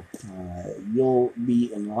will, you'll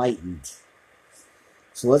be enlightened.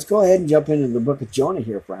 So let's go ahead and jump into the book of Jonah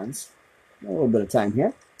here, friends. A little bit of time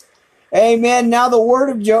here. Amen. Now the word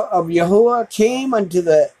of Yahuwah came unto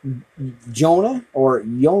the Jonah, or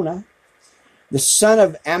Yonah, the son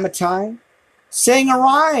of Amittai, saying,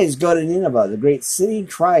 Arise, go to Nineveh, the great city, and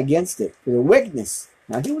cry against it, for the wickedness.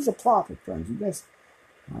 Now he was a prophet, friends. You guys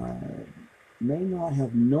may not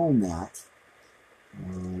have known that,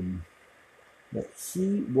 but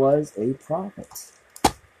he was a prophet.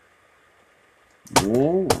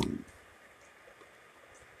 Yeah.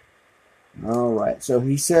 All right. So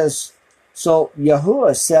he says, so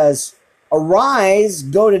Yahuwah says, Arise,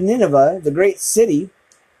 go to Nineveh, the great city,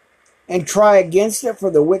 and cry against it, for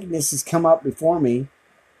the wickedness has come up before me.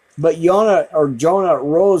 But Jonah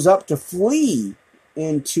rose up to flee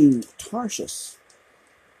into Tarshish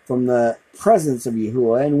from the presence of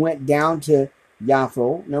Yahuwah, and went down to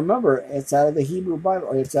Yaffo. Now remember, it's out of the Hebrew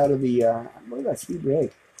Bible. It's out of the, I believe that's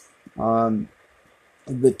Hebraic,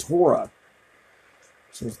 the Torah.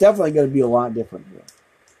 So it's definitely going to be a lot different here.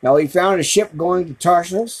 Now he found a ship going to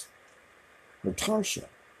Tarshish, or Tarsha.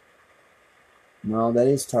 No, that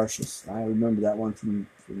is Tarshish. I remember that one from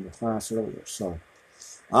the class earlier. So,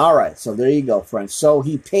 all right. So there you go, friends. So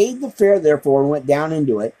he paid the fare, therefore, and went down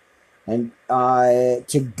into it, and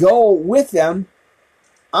to go with them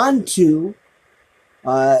unto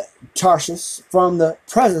Tarshish from the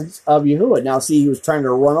presence of Yahuwah. Now, see, he was trying to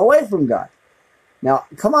run away from God. Now,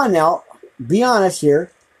 come on now. Be honest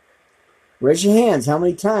here. Raise your hands. How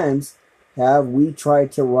many times have we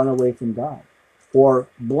tried to run away from God? Or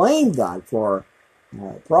blame God for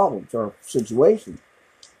problems or situations.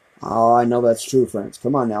 Oh, I know that's true, friends.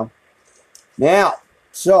 Come on now. Now,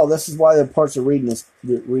 so this is why the parts are reading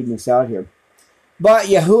this out here. But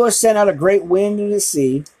Yahuwah sent out a great wind in the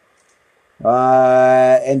sea,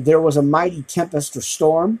 and there was a mighty tempest or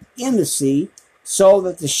storm in the sea, so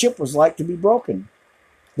that the ship was like to be broken.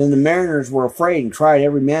 Then the mariners were afraid and cried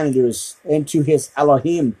every man into his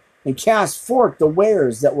Elohim, and cast forth the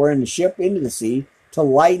wares that were in the ship into the sea to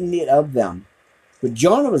lighten it of them. But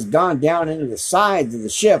Jonah was gone down into the sides of the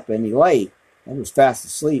ship, and he lay and was fast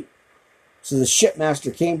asleep. So the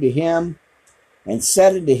shipmaster came to him and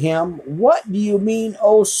said unto him, What do you mean,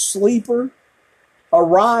 O sleeper?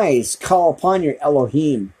 Arise, call upon your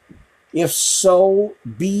Elohim. If so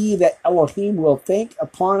be that Elohim will think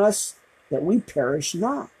upon us that we perish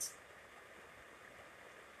not.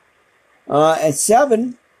 At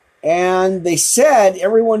 7, and they said,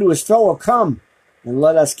 everyone to his fellow, Come, and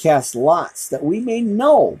let us cast lots, that we may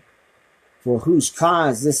know for whose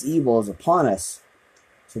cause this evil is upon us.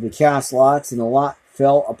 So they cast lots, and the lot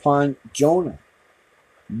fell upon Jonah.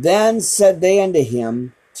 Then said they unto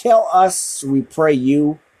him, Tell us, we pray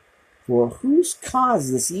you, for whose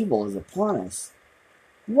cause this evil is upon us.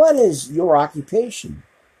 What is your occupation?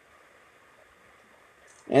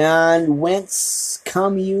 And whence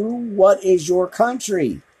come you? What is your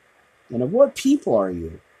country? And of what people are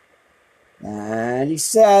you? And he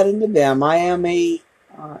said unto them, I am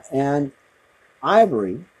an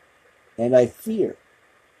ivory, and I fear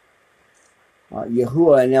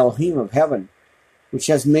Yahuwah and Elohim of heaven, which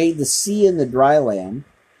has made the sea and the dry land.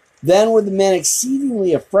 Then were the men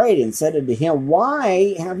exceedingly afraid, and said unto him,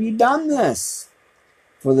 Why have you done this?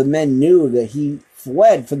 For the men knew that he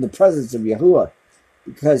fled from the presence of Yahuwah,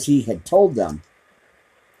 because he had told them.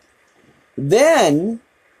 Then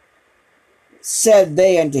said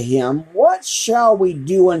they unto him, What shall we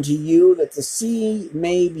do unto you, that the sea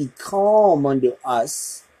may be calm unto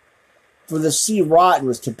us? For the sea wrought and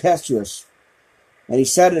was tempestuous. And he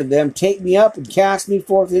said unto them, Take me up and cast me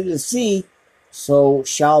forth into the sea, so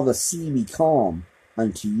shall the sea be calm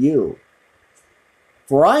unto you.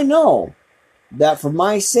 For I know that for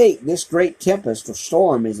my sake this great tempest or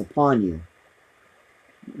storm is upon you.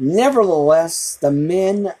 Nevertheless, the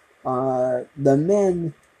men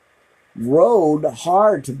rowed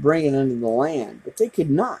hard to bring it unto the land, but they could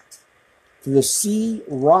not, for the sea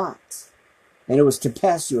wrought, and it was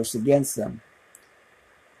tempestuous against them.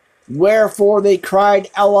 Wherefore they cried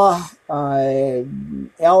El Yahuwah,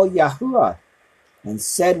 and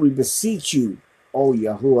said, We beseech you, O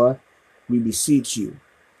Yahuwah, we beseech you.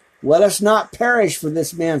 Let us not perish for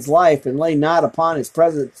this man's life, and lay not upon his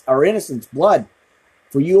presence our innocent's blood.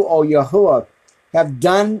 For you, O Yahuwah, have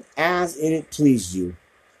done as it pleased you.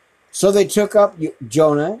 So they took up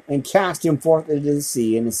Jonah, and cast him forth into the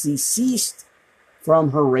sea, and the sea ceased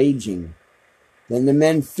from her raging. Then the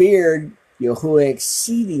men feared Yahuwah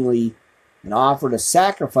exceedingly, and offered a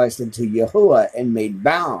sacrifice unto Yahuwah, and made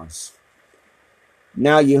vows.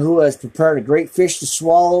 Now Yahuwah has prepared a great fish to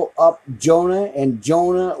swallow up Jonah, and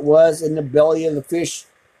Jonah was in the belly of the fish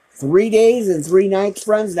 3 days and 3 nights,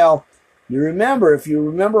 friends. Now, if you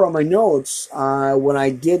remember on my notes, when I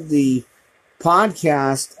did the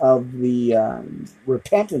podcast of the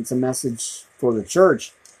repentance, a message for the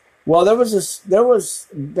church, well, there was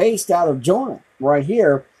based out of Jonah right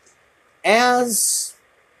here, as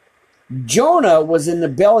Jonah was in the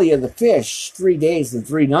belly of the fish 3 days and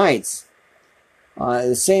 3 nights.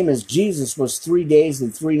 The same as Jesus was 3 days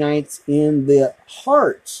and 3 nights in the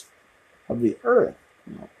heart of the earth.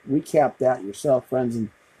 Now, recap that yourself, friends, and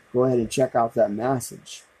go ahead and check out that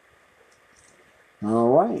message. All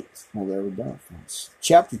right. Well, there we go, friends.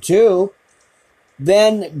 Chapter 2.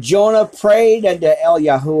 Then Jonah prayed unto El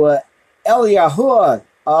Yahuwah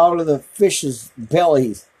out of the fish's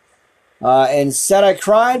bellies, and said, I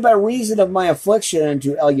cried by reason of my affliction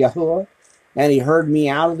unto El Yahuwah, and he heard me.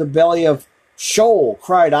 Out of the belly of Sheol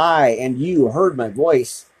cried I, and you heard my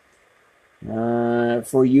voice.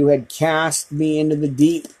 For you had cast me into the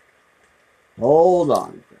deep. Hold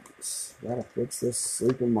on, friends. Gotta fix this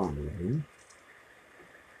sleeping monitor here.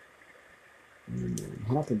 It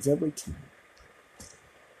happens every time.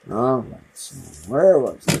 Alright, so where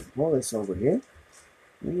was it? Pull this over here.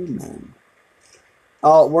 Amen.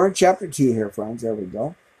 Oh, we're in chapter 2 here, friends. There we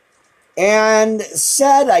go. And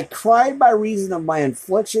said, I cried by reason of my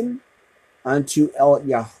affliction unto El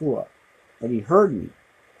Yahuwah, and he heard me.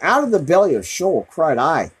 Out of the belly of Sheol cried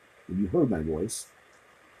I, and you heard my voice.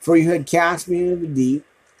 For you had cast me into the deep,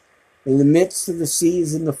 in the midst of the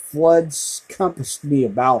seas, and the floods compassed me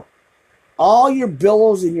about. All your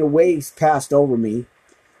billows and your waves passed over me.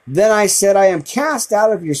 Then I said, I am cast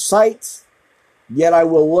out of your sight. Yet I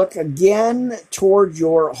will look again toward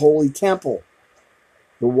your holy temple.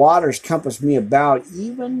 The waters compassed me about,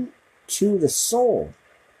 even to the soul.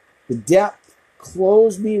 The depth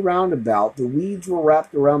closed me round about. The weeds were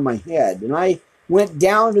wrapped around my head, and I went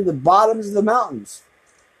down to the bottoms of the mountains.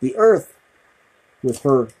 The earth with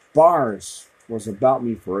her bars was about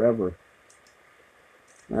me forever.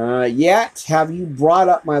 Yet have you brought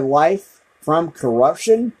up my life from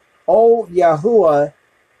corruption, O Yahuwah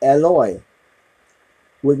Eloi.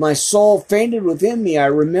 With my soul fainted within me, I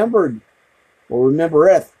remembereth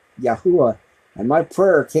Yahuwah, and my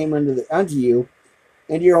prayer came unto you,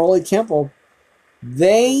 into your holy temple.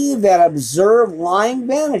 They that observe lying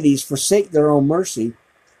vanities forsake their own mercy,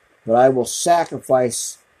 but I will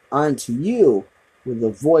sacrifice unto you with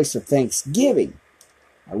the voice of thanksgiving.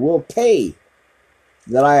 I will pay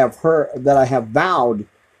that I have vowed.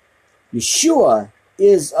 Yeshua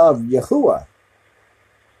is of Yahuwah.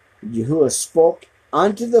 Yahuwah spoke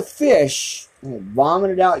unto the fish and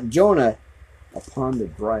vomited out Jonah upon the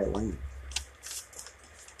dry land.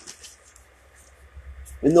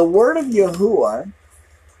 And the word of Yahuwah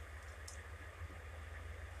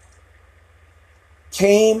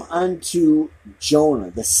came unto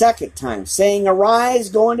Jonah the second time, saying, Arise,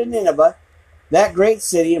 go into Nineveh, that great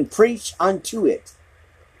city, and preach unto it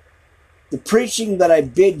the preaching that I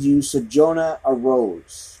bid you. So Jonah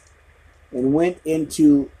arose and went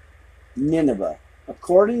into Nineveh,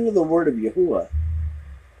 according to the word of Yahuwah.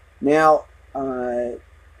 Now,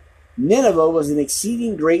 Nineveh was an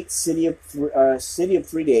exceeding great city of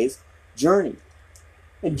 3 days' journey.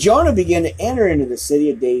 And Jonah began to enter into the city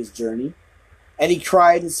a day's journey. And he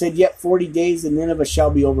cried and said, Yet 40 days and Nineveh shall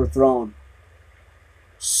be overthrown.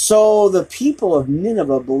 So the people of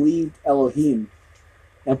Nineveh believed Elohim,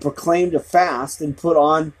 and proclaimed a fast, and put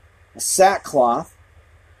on a sackcloth,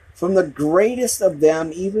 from the greatest of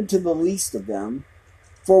them even to the least of them.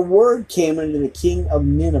 For word came unto the king of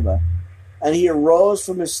Nineveh, and he arose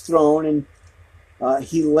from his throne, and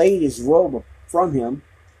he laid his robe from him,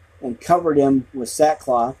 and covered him with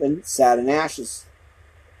sackcloth, and sat in ashes.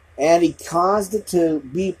 And he caused it to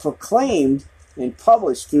be proclaimed and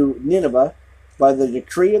published through Nineveh by the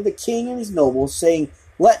decree of the king and his nobles, saying,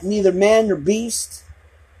 Let neither man nor beast,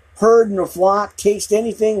 herd nor flock taste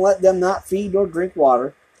anything, let them not feed nor drink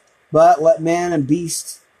water, but let man and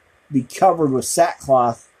beast be covered with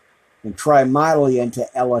sackcloth, and cry mightily unto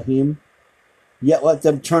Elohim. Yet let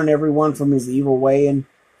them turn every one from his evil way, and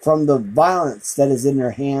from the violence that is in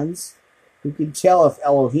their hands. Who can tell if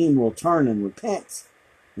Elohim will turn and repent,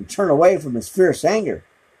 and turn away from his fierce anger,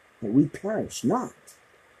 that we perish not?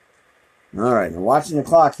 All right, now watching the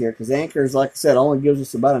clock here, because Anchors, like I said, only gives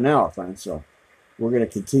us about an hour, friends. So we're going to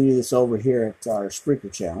continue this over here at our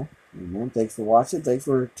Spreaker channel. Amen. Thanks for watching. Thanks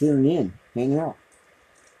for tuning in, hanging out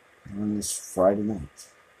on this Friday night.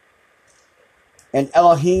 And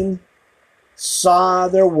Elohim saw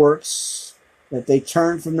their works, that they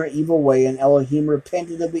turned from their evil way, and Elohim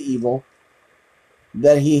repented of the evil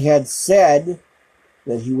that he had said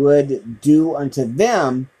that he would do unto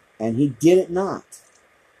them, and he did it not.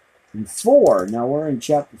 And 4, now we're in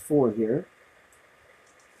chapter 4 here.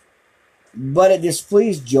 But it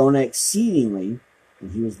displeased Jonah exceedingly,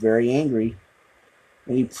 and he was very angry.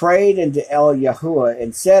 And he prayed unto El Yahuwah,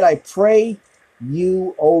 and said, I pray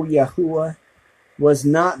you, O Yahuwah, was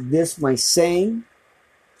not this my saying?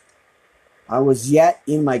 I was yet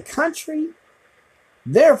in my country.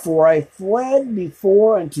 Therefore I fled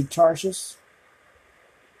before unto Tarshish,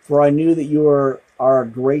 for I knew that you are a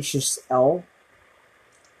gracious El,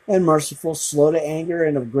 and merciful, slow to anger,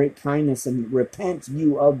 and of great kindness, and repent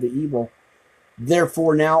you of the evil.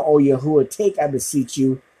 Therefore now, O Yahuwah, take, I beseech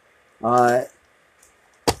you. I'm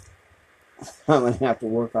going to have to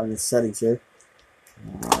work on the settings here.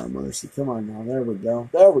 Oh, mercy. Come on now. There we go.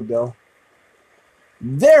 There we go.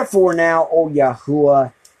 Therefore now, O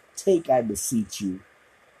Yahuwah, take, I beseech you,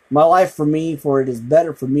 my life from me, for it is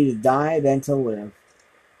better for me to die than to live.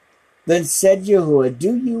 Then said Yahuwah,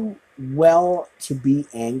 do you well to be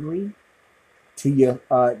angry?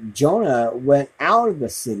 Jonah went out of the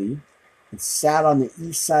city and sat on the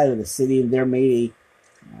east side of the city, and there made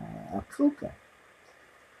a kuka,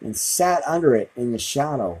 and sat under it in the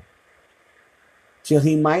shadow, till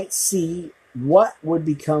he might see what would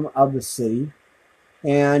become of the city.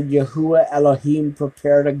 And Yahuwah Elohim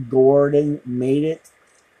prepared a gourd and made it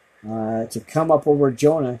to come up over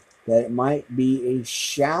Jonah, that it might be a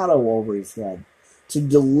shadow over his head, to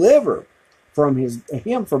deliver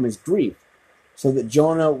him from his grief, so that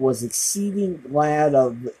Jonah was exceeding glad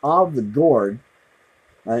of the gourd.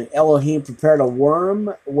 And Elohim prepared a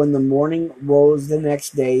worm when the morning rose the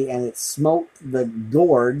next day, and it smote the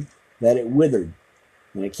gourd that it withered.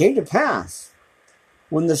 And it came to pass,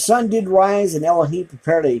 when the sun did rise, and Elohim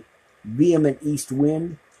prepared a vehement east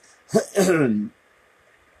wind, and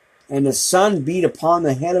the sun beat upon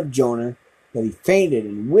the head of Jonah, that he fainted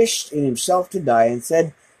and wished in himself to die, and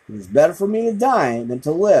said, "It is better for me to die than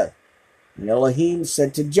to live." And Elohim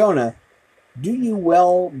said to Jonah, "Do you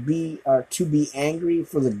well to be angry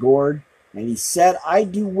for the gourd?" And he said, "I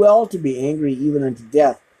do well to be angry even unto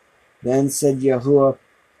death." Then said Yahuwah,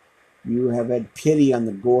 "You have had pity on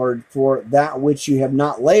the gourd for that which you have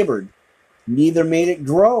not labored, neither made it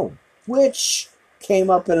grow, which came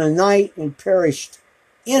up in a night and perished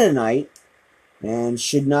in a night. And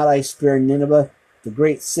should not I spare Nineveh, the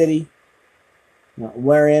great city,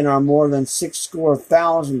 wherein are more than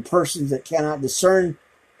 60,000 persons that cannot discern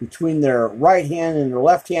between their right hand and their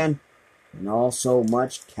left hand, and also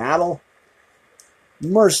much cattle?"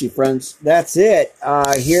 Mercy, friends. That's it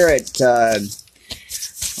here at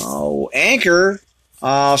Anchor.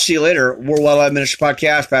 I'll see you later. Worldwide Live Ministry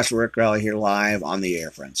Podcast. Pastor Rick Raleigh here live on the air,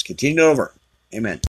 friends. Continue over. Amen.